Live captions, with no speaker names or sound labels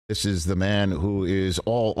This is the man who is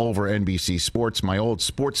all over NBC Sports, my old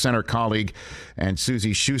SportsCenter colleague and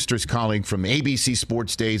Susie Schuster's colleague from ABC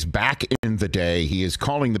Sports Days back in the day. He is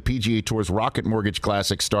calling the PGA Tour's Rocket Mortgage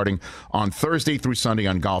Classic starting on Thursday through Sunday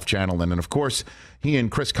on Golf Channel. And then, of course, he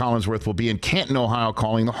and Chris Collinsworth will be in Canton, Ohio,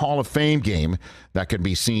 calling the Hall of Fame game that can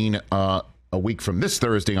be seen a week from this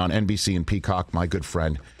Thursday on NBC and Peacock. My good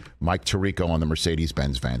friend Mike Tirico on the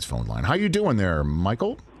Mercedes-Benz Vans phone line. How you doing there,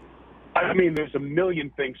 Michael? I mean, there's a million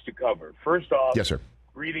things to cover. First off, yes, sir.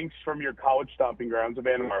 Greetings from your college stomping grounds of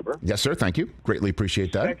Ann Arbor. Yes, sir. Thank you. Greatly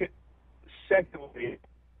appreciate that. Secondly, I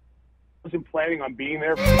wasn't planning on being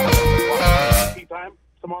there for tea time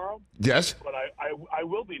tomorrow. Yes. But I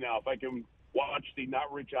will be now if I can watch the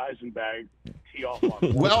not Rich Eisen bag tee off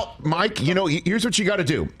on. Well, Mike, here's what you got to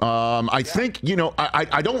do. I think,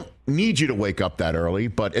 I don't need you to wake up that early,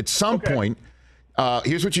 but at some point,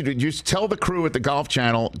 here's what you do. Just tell the crew at the Golf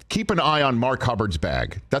Channel, keep an eye on Mark Hubbard's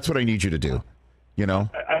bag. That's what I need you to do.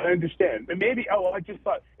 I understand. But maybe, I just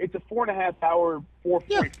thought it's a 4.5 hour,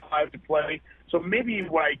 4:45 to play. So maybe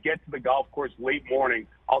when I get to the golf course late morning,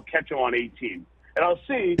 I'll catch him on 18. And I'll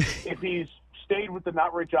see if he's stayed with the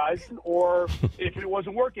not Rich Eisen, or if it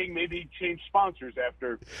wasn't working, maybe change sponsors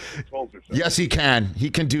after 6 holes or so. Yes, he can.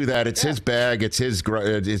 He can do that. It's his bag. It's his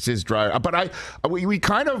dryer. But we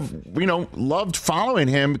kind of loved following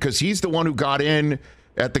him because he's the one who got in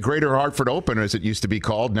at the Greater Hartford Open, as it used to be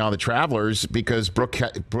called, now the Travelers, because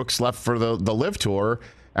Brooks left for the LIV Tour.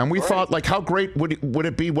 And we thought, how great would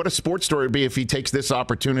it be? What a sports story it would be if he takes this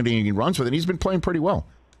opportunity and he runs with it. He's been playing pretty well.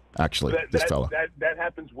 Actually, this fella. That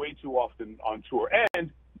happens way too often on tour.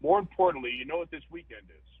 And more importantly, you know what this weekend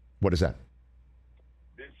is? What is that?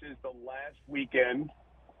 This is the last weekend,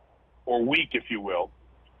 or week, if you will,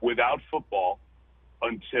 without football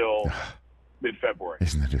until mid-February.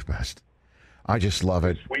 Isn't that the best? I just love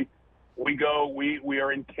it. We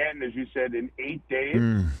are in Canton, as you said, in 8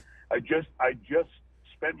 days. I just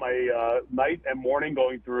spent my night and morning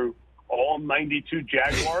going through all 92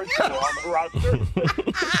 Jaguars who are on the roster.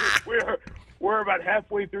 We're about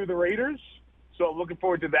halfway through the Raiders, so I'm looking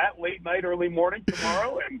forward to that late night, early morning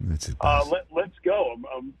tomorrow. And let's go.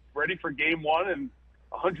 I'm ready for game one, and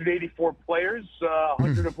 184 players,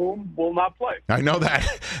 100 of whom will not play. I know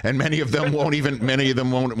that, and many of them won't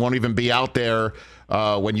even be out there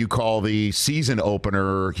when you call the season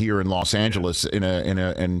opener here in Los Angeles in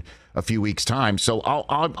a few weeks' time. So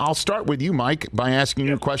I'll start with you, Mike, by asking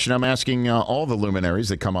you a question. I'm asking all the luminaries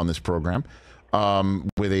that come on this program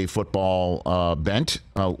with a football bent.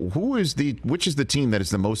 Which is the team that is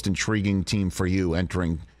the most intriguing team for you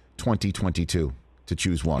entering 2022? To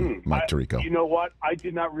choose one, Mike Tirico. You know what? I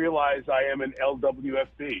did not realize I am an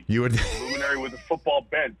LWFB. You would luminary with a football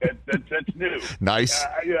bent. That's new. Nice.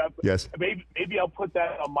 Yes. Maybe I'll put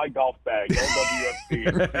that on my golf bag.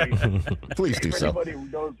 LWFB. Please do so. Anybody who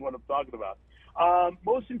knows what I'm talking about.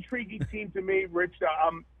 Most intriguing team to me, Rich.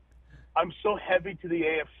 I'm so heavy to the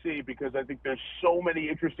AFC because I think there's so many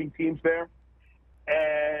interesting teams there,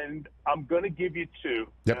 and I'm going to give you two.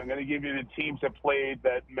 Yep. I'm going to give you the teams that played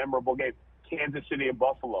that memorable game. Kansas City and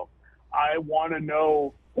Buffalo. I want to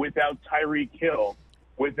know, without Tyreek Hill,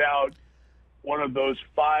 without one of those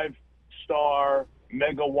 5-star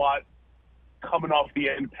megawatt coming off the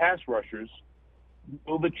end pass rushers,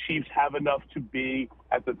 will the Chiefs have enough to be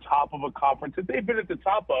at the top of a conference that they've been at the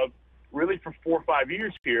top of really for 4 or 5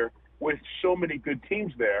 years here with so many good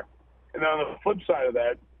teams there? And then on the flip side of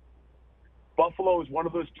that, Buffalo is one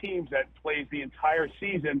of those teams that plays the entire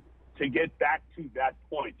season to get back to that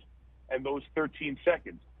point. And those 13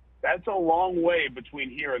 seconds. That's a long way between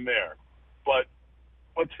here and there. But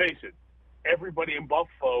let's face it, everybody in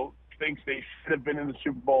Buffalo thinks they should have been in the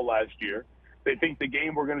Super Bowl last year. They think the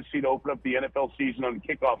game we're going to see to open up the NFL season on the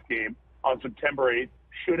kickoff game on September 8th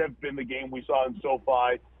should have been the game we saw in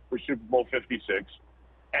SoFi for Super Bowl 56.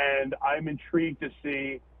 And I'm intrigued to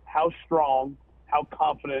see how strong, how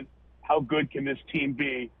confident, how good can this team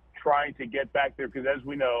be trying to get back there. Because as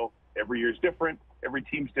we know, every year is different. Every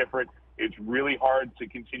team's different. It's really hard to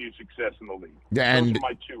continue success in the league. And those are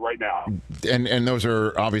my two right now. And those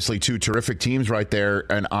are obviously two terrific teams right there.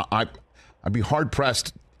 And I'd be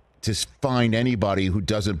hard-pressed to find anybody who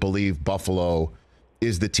doesn't believe Buffalo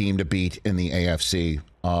is the team to beat in the AFC,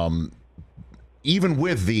 even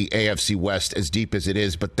with the AFC West as deep as it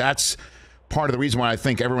is. But that's part of the reason why I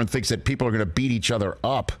think everyone thinks that people are going to beat each other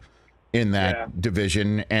up in that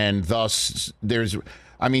division. And thus,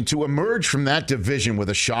 to emerge from that division with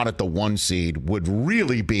a shot at the 1 seed would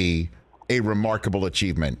really be a remarkable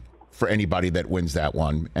achievement for anybody that wins that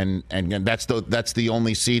one. And that's the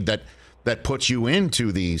only seed that puts you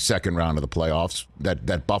into the second round of the playoffs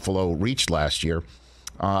that Buffalo reached last year.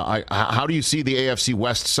 How do you see the AFC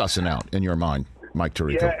West sussing out in your mind, Mike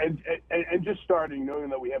Tirico? Yeah, and just starting, knowing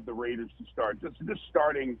that we have the Raiders to start, just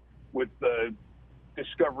starting with the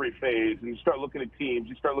discovery phase, and you start looking at teams,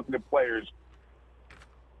 you start looking at players.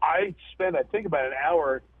 I think, about an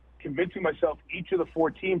hour convincing myself each of the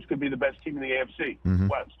 4 teams could be the best team in the AFC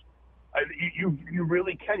West. You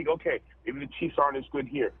really can. You go, okay, maybe the Chiefs aren't as good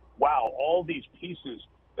here. Wow, all these pieces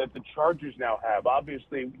that the Chargers now have.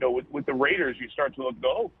 Obviously, with the Raiders, you start to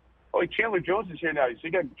look, Chandler Jones is here now. So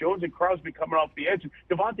you got Jones and Crosby coming off the edge.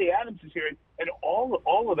 Devontae Adams is here, and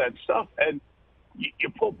all of that stuff. And you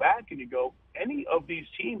pull back and you go, any of these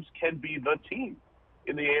teams can be the team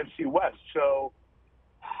in the AFC West. So,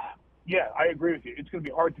 yeah, I agree with you. It's going to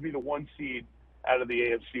be hard to be the 1 seed out of the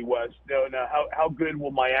AFC West. Now, how good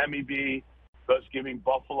will Miami be, thus giving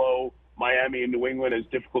Buffalo, Miami, and New England as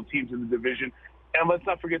difficult teams in the division? And let's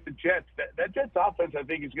not forget the Jets. That Jets offense, I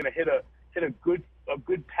think, is going to hit a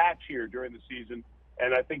good patch here during the season.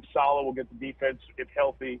 And I think Saleh will get the defense, if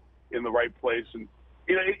healthy, in the right place. And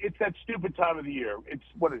it's that stupid time of the year. It's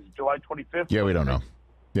July 25th? Yeah, we don't know.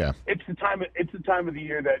 Yeah, it's the time of the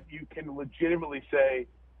year that you can legitimately say,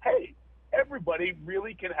 hey, everybody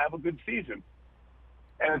really can have a good season,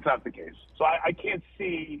 and it's not the case. So I can't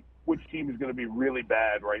see which team is going to be really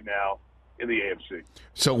bad right now in the AFC.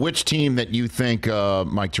 So which team that you think,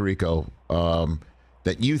 Mike Tirico,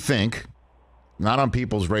 that you think, not on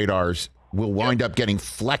people's radars, will wind up getting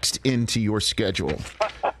flexed into your schedule?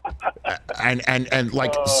 and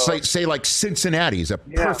like say like Cincinnati's a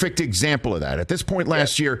perfect example of that. At this point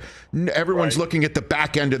last year, everyone's looking at the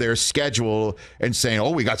back end of their schedule and saying,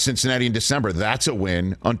 "Oh, we got Cincinnati in December. That's a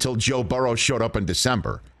win." Until Joe Burrow showed up in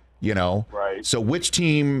December, Right. So which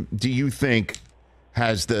team do you think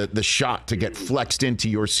has the shot to get flexed into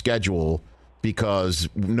your schedule because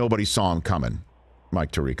nobody saw him coming?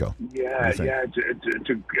 Mike Tirico. Yeah,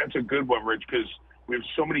 that's a good one, Rich, because we have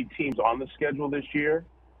so many teams on the schedule this year.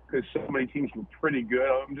 Because so many teams were pretty good.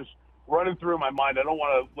 I'm just running through my mind. I don't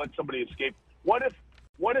want to let somebody escape. What if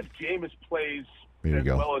Jameis plays as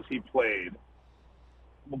well as he played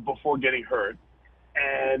before getting hurt?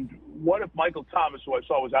 And what if Michael Thomas, who I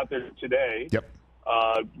saw was out there today,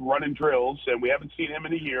 running drills, and we haven't seen him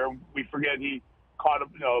in a year. We forget he caught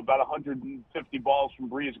about 150 balls from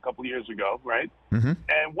Breeze a couple of years ago, right? Mm-hmm.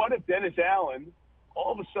 And what if Dennis Allen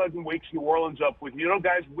all of a sudden wakes New Orleans up with,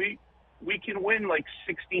 guys, we can win like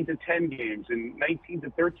 16 to 10 games and 19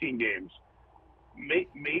 to 13 games.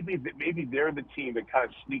 Maybe they're the team that kind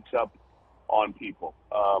of sneaks up on people.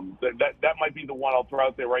 That might be the one I'll throw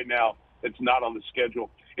out there right now that's not on the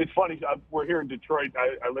schedule. It's funny. We're here in Detroit.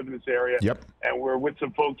 I live in this area. Yep. And we're with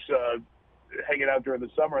some folks hanging out during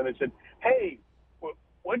the summer, and they said, hey,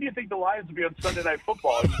 when do you think the Lions will be on Sunday Night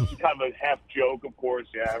Football? It's kind of a half joke, of course.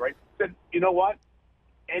 Yeah, right. Said, you know what?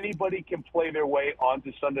 Anybody can play their way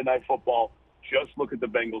onto Sunday Night Football. Just look at the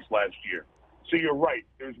Bengals last year. So you're right.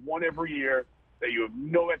 There's one every year that you have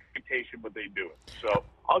no expectation, but they do it. So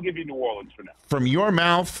I'll give you New Orleans for now. From your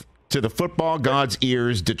mouth to the football god's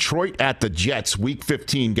ears, Detroit at the Jets, Week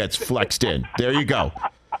 15 gets flexed in. There you go.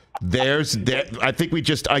 I think we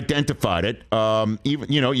just identified it.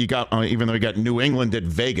 Even though you got New England at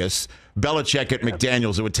Vegas, Belichick at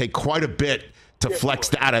McDaniels, it would take quite a bit to flex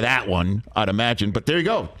out of that one, I'd imagine. But there you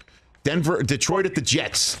go. Detroit at the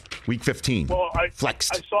Jets, Week 15. Well,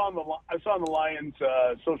 flexed. I saw on the Lions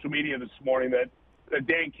social media this morning that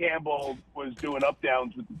Dan Campbell was doing up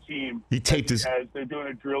downs with the team. He taped as they're doing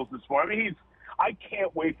the drills this morning. I mean, I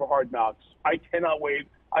can't wait for Hard Knocks. I cannot wait.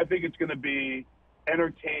 I think it's going to be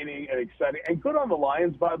entertaining and exciting. And good on the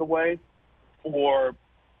Lions, by the way, for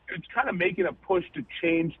it's kind of making a push to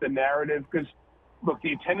change the narrative because, look,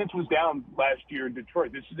 the attendance was down last year in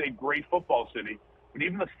Detroit. This is a great football city, but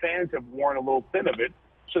even the fans have worn a little thin of it.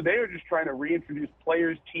 So they are just trying to reintroduce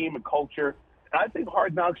players, team, and culture. And I think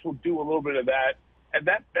Hard Knocks will do a little bit of that. And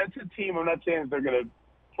that's a team, I'm not saying that they're going to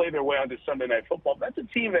play their way onto Sunday Night Football. That's a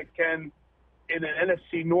team that can, in an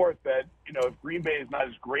NFC North that, if Green Bay is not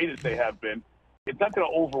as great as they have been, it's not going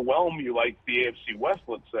to overwhelm you like the AFC West,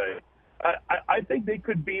 let's say. I think they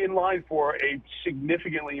could be in line for a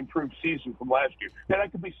significantly improved season from last year. Now,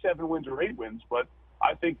 that could be 7 wins or 8 wins, but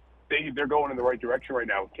I think they're going in the right direction right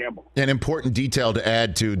now with Campbell. An important detail to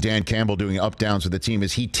add to Dan Campbell doing up downs with the team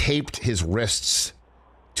is he taped his wrists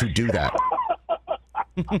to do that.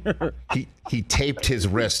 he taped his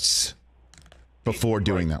wrists before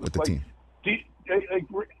doing that with the team.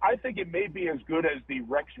 I think it may be as good as the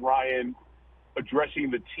Rex Ryan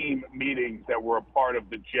addressing the team meetings that were a part of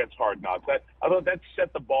the Jets Hard Knocks. I thought that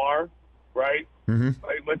set the bar, right? Mm-hmm.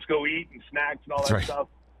 Like, let's go eat and snacks and all That's that right. stuff.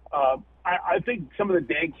 I think some of the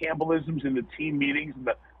Dan Campbellisms in the team meetings and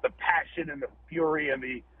the passion and the fury and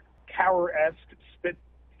the Cowher-esque spit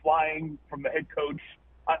flying from the head coach,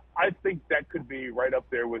 I think that could be right up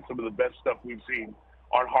there with some of the best stuff we've seen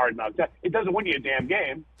on Hard Knocks. It doesn't win you a damn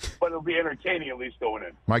game, but it'll be entertaining at least going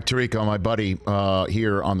in. Mike Tirico, my buddy,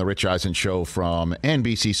 here on the Rich Eisen Show from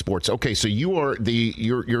NBC Sports. Okay, so you're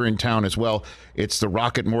in town as well. It's the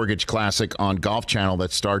Rocket Mortgage Classic on Golf Channel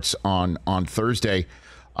that starts on Thursday.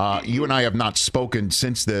 You and I have not spoken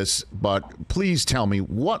since this, but please tell me,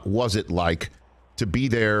 what was it like to be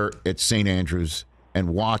there at St. Andrews and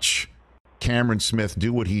watch Cameron Smith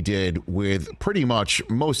do what he did with pretty much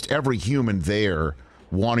most every human there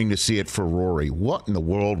wanting to see it for Rory? What in the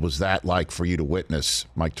world was that like for you to witness,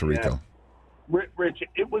 Mike Tirico? Yeah. Rich,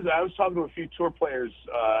 I was talking to a few tour players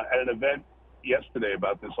at an event yesterday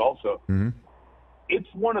about this also. Mm-hmm. It's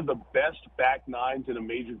one of the best back nines in a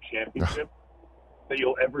major championship that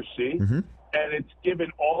you'll ever see. Mm-hmm. And it's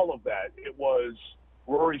given all of that. It was,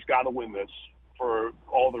 Rory's got to win this for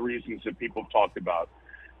all the reasons that people have talked about.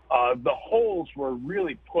 The holes were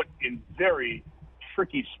really put in very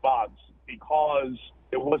tricky spots because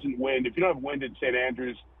there wasn't wind. If you don't have wind at St.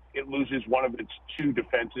 Andrews, it loses one of its two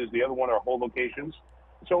defenses. The other one are hole locations.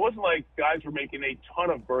 So it wasn't like guys were making a ton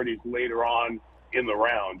of birdies later on in the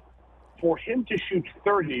round. For him to shoot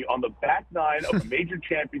 30 on the back nine of a major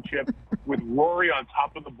championship with Rory on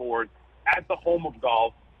top of the board at the home of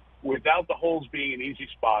golf without the holes being in easy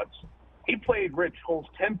spots, he played, Rich, holes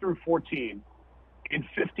 10 through 14 in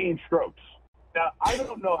 15 strokes. Now, I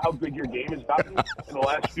don't know how good your game has gotten in the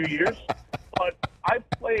last few years, but I've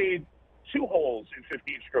played 2 holes in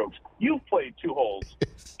 15 strokes. You've played 2 holes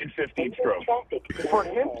in 15 strokes. For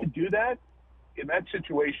him to do that in that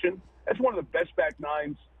situation, that's one of the best back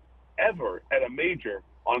nines ever at a major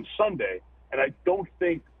on Sunday, and I don't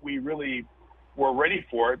think we really were ready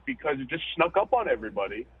for it because it just snuck up on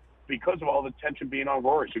everybody because of all the tension being on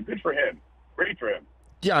Rory. So good for him. Great for him.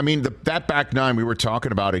 Yeah, I mean, that back nine, we were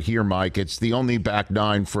talking about it here, Mike. It's the only back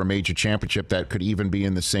nine for a major championship that could even be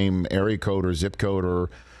in the same area code or zip code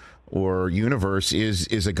or universe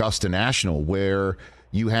is Augusta National, where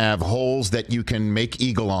you have holes that you can make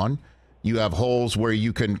eagle on. You have holes where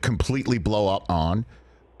you can completely blow up on.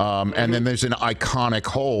 And then there's an iconic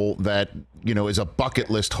hole that, is a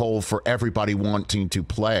bucket list hole for everybody wanting to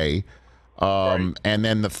play. Right. And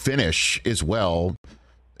then the finish as well.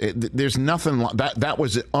 There's nothing that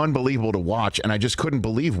was unbelievable to watch, and I just couldn't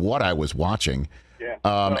believe what I was watching. Yeah,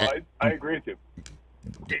 I agree with you.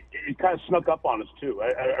 It kind of snuck up on us too.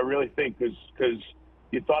 I really think because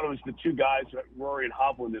you thought it was the 2 guys, Rory and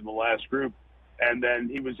Hovland, in the last group, and then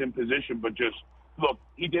he was in position. But just look,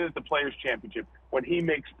 he did it at the Players Championship. When he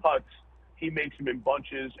makes putts, he makes them in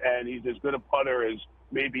bunches, and he's as good a putter as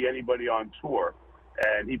maybe anybody on tour,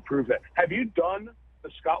 and he proved that. Have you done the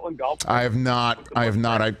Scotland golf? I have not.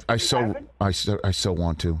 I so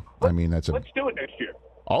want to. Let's do it next year.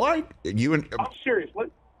 All right, you and I'm serious.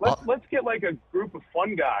 Let's get like a group of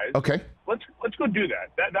fun guys. Okay. Let's go do that.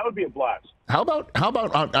 That would be a blast. How about?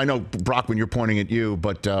 I know, Brockman, you're pointing at you,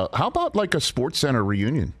 but how about like a SportsCenter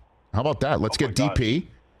reunion? How about that? Let's get DP.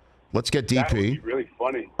 Let's get DP. That would be really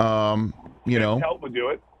funny. Help would do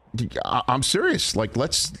it. I'm serious. Like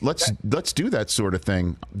let's do that sort of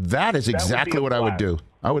thing. That is exactly what I would do.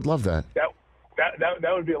 I would love that.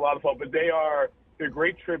 That would be a lot of fun. But they're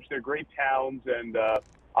great trips. They're great towns, and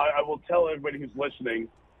I will tell everybody who's listening,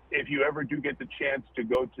 if you ever do get the chance to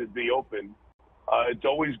go to the Open, it's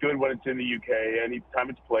always good when it's in the UK. Anytime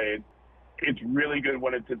it's played, it's really good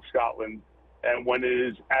when it's in Scotland, and when it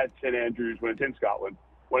is at St. Andrews, when it's in Scotland.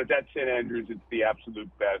 When it's at St. Andrews, it's the absolute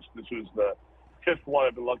best. This was the 5th one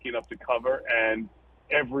I've been lucky enough to cover, and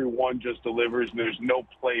every one just delivers. And there's no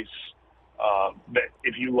place that,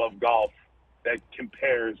 if you love golf, that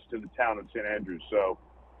compares to the town of St. Andrews. So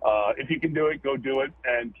if you can do it, go do it.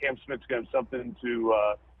 And Cam Smith's going to have something to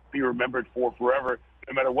be remembered for forever,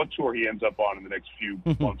 no matter what tour he ends up on in the next few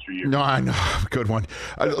months or years. No, I know. Good one.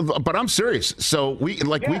 But I'm serious. So we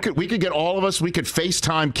could get all of us. We could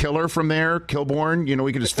FaceTime Killer from there, Kilborn.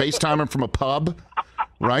 We could just FaceTime him from a pub.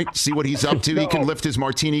 Right? See what he's up to. He can lift his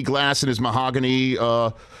martini glass in his mahogany,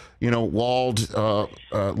 walled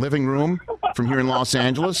living room from here in Los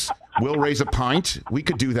Angeles. We'll raise a pint. We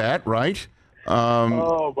could do that, right?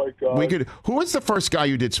 Oh my God! We could. Who was the first guy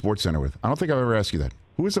you did SportsCenter with? I don't think I've ever asked you that.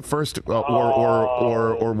 Who was the first,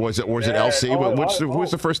 or was it LC? Who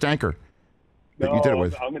was the first anchor that you did it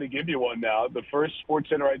with? I'm going to give you one now. The first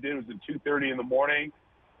SportsCenter I did was at 2:30 in the morning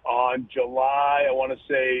on July, I want to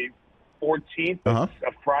say 14th, a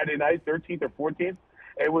Friday night, 13th or 14th.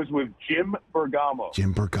 It was with Jim Bergamo.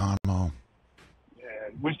 Jim Bergamo. Yeah,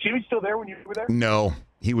 Was Jimmy still there when you were there? No,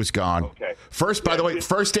 he was gone. Okay. By the way,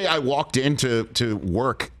 first day I walked into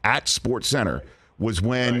work at SportsCenter was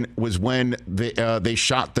when they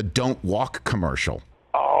shot the "Don't Walk" commercial.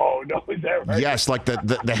 Oh no, is that right? Yes, like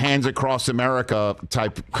the Hands Across America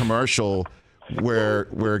type commercial where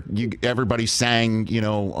everybody sang,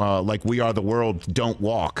 like "We Are the World, Don't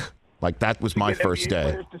Walk." Like that was my first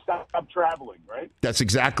day. To stop traveling, right? That's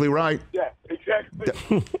exactly right. Yeah,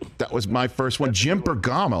 exactly. That was my first one. Jim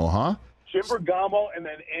Bergamo, huh? Jim Bergamo and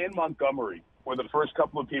then Ann Montgomery were the first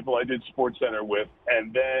couple of people I did SportsCenter with,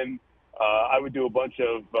 and then I would do a bunch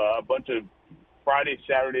of Fridays,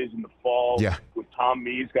 Saturdays in the fall with Tom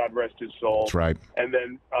Mees, God rest his soul. That's right. And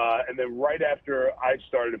then right after I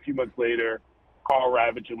started, a few months later, Carl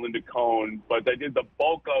Ravitch and Linda Cohn. But I did the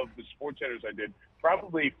bulk of the SportsCenters I did.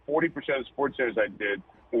 Probably 40% of SportsCenters I did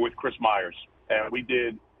were with Chris Myers, and we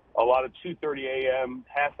did a lot of 2:30 a.m.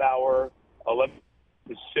 half hour, 11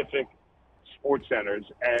 Pacific SportsCenters.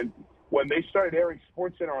 And when they started airing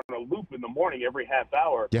SportsCenter on a loop in the morning every half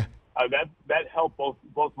hour, that helped both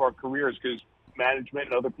of our careers because management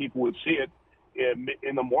and other people would see it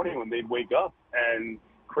in the morning when they'd wake up. And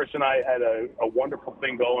Chris and I had a wonderful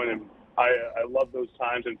thing going, and I love those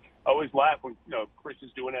times. And I always laugh when Chris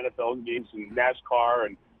is doing NFL games and NASCAR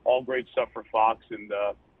and all great stuff for Fox. And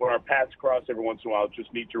when our paths cross every once in a while, it's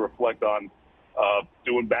just neat to reflect on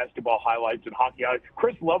doing basketball highlights and hockey highlights.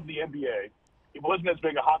 Chris loved the NBA. He wasn't as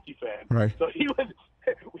big a hockey fan, right? So he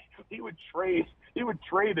would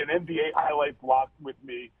trade an NBA highlight block with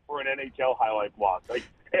me for an NHL highlight block. Like,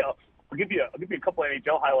 hey, I'll give you a couple of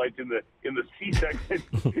NHL highlights in the C section.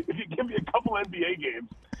 If you give me a couple NBA games,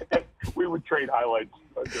 we would trade highlights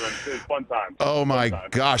during fun times. Oh my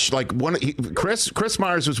gosh! Like Chris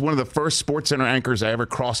Myers was one of the first SportsCenter anchors I ever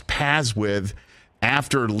crossed paths with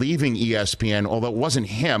after leaving ESPN. Although it wasn't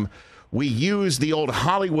him, we used the old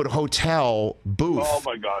Hollywood Hotel booth. Oh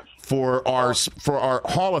my gosh! For our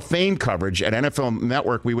Hall of Fame coverage at NFL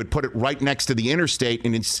Network, we would put it right next to the interstate,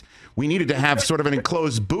 and we needed to have sort of an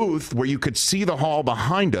enclosed booth where you could see the hall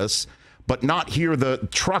behind us, but not hear the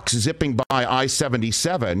trucks zipping by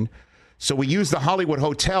I-77. So we used the Hollywood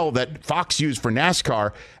Hotel that Fox used for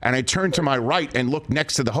NASCAR, and I turned to my right and looked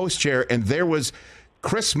next to the host chair, and there was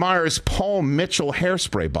Chris Myers' Paul Mitchell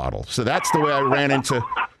hairspray bottle. So that's the way I ran into.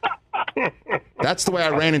 That's the way I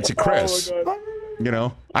ran into Chris.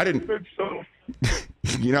 Oh I didn't.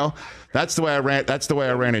 That's the way I ran. That's the way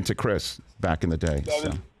I ran into Chris back in the day.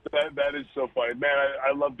 That is so funny, man.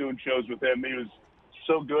 I love doing shows with him. He was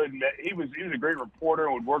so good. And he was a great reporter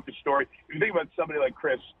and would work the story. If you think about somebody like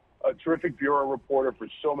Chris, a terrific bureau reporter for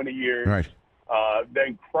so many years, right?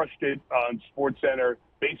 Then crushed it on SportsCenter,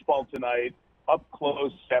 Baseball Tonight, up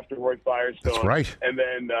close after Roy Firestone. That's right. And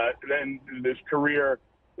then this career,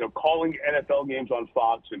 calling NFL games on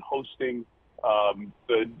Fox and hosting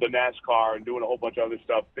the NASCAR and doing a whole bunch of other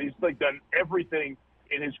stuff. He's done everything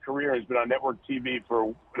in his career. Has been on network TV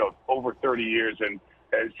for over 30 years and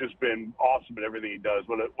has just been awesome at everything he does.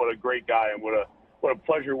 What a great guy, and what a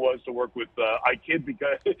pleasure it was to work with. I kid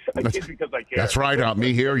because I care. That's right.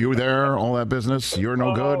 Me here, you there, all that business. You're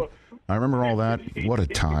no good. I remember all that. What a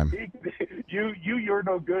time. You're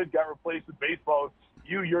no good got replaced with baseball.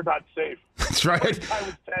 You're not safe. That's right. I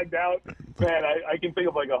was tagged out. Man, I can think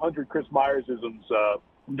of 100 Chris Myers-isms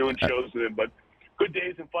doing shows with him. But good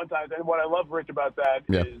days and fun times. And what I love, Rich, about that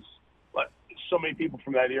is so many people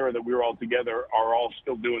from that era that we were all together are all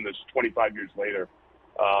still doing this 25 years later.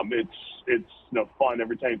 It's fun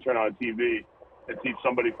every time you turn on TV and see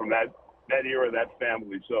somebody from that era, that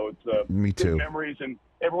family. So it's me too. Good memories, and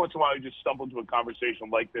every once in a while you just stumble into a conversation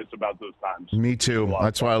like this about those times. Me too.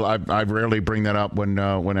 That's why I rarely bring that up when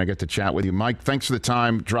I get to chat with you. Mike, thanks for the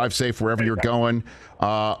time. Drive safe wherever you're going.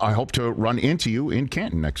 I hope to run into you in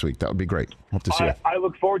Canton next week. That would be great. Hope to see you. I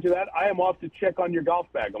look forward to that. I am off to check on your golf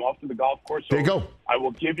bag. I'm off to the golf course. So there you go. I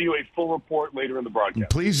will give you a full report later in the broadcast.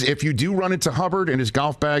 Please, if you do run into Hubbard and his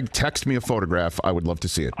golf bag, text me a photograph. I would love to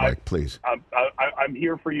see it, Mike, please. I'm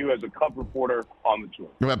here for you as a Cub reporter on the tour.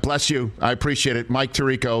 Well, bless you. I appreciate it. Mike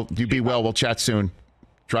Tirico, you be well. We'll chat soon.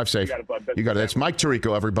 Drive safe. You got it, bud. You got it. That's Mike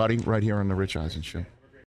Tirico, everybody, right here on the Rich Eisen Show.